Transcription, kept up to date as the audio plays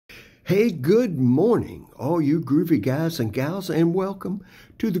Hey, good morning, all you groovy guys and gals, and welcome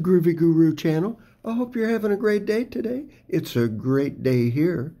to the Groovy Guru channel. I hope you're having a great day today. It's a great day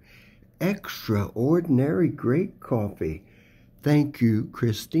here. Extraordinary great coffee. Thank you,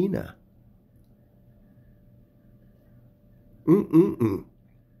 Christina.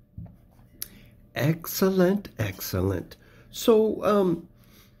 Excellent, excellent. So,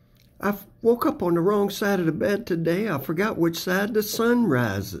 I woke up on the wrong side of the bed today. I forgot which side the sun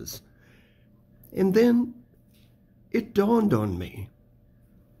rises. And then it dawned on me.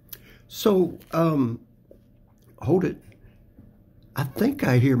 So, hold it. I think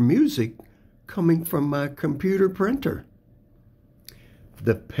I hear music coming from my computer printer.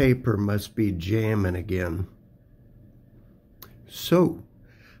 The paper must be jamming again. So,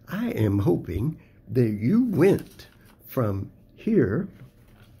 I am hoping that you went from here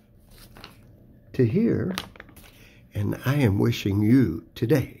to here, and I am wishing you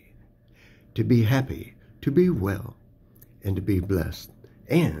today to be happy, to be well, and to be blessed,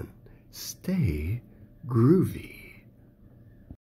 and stay groovy.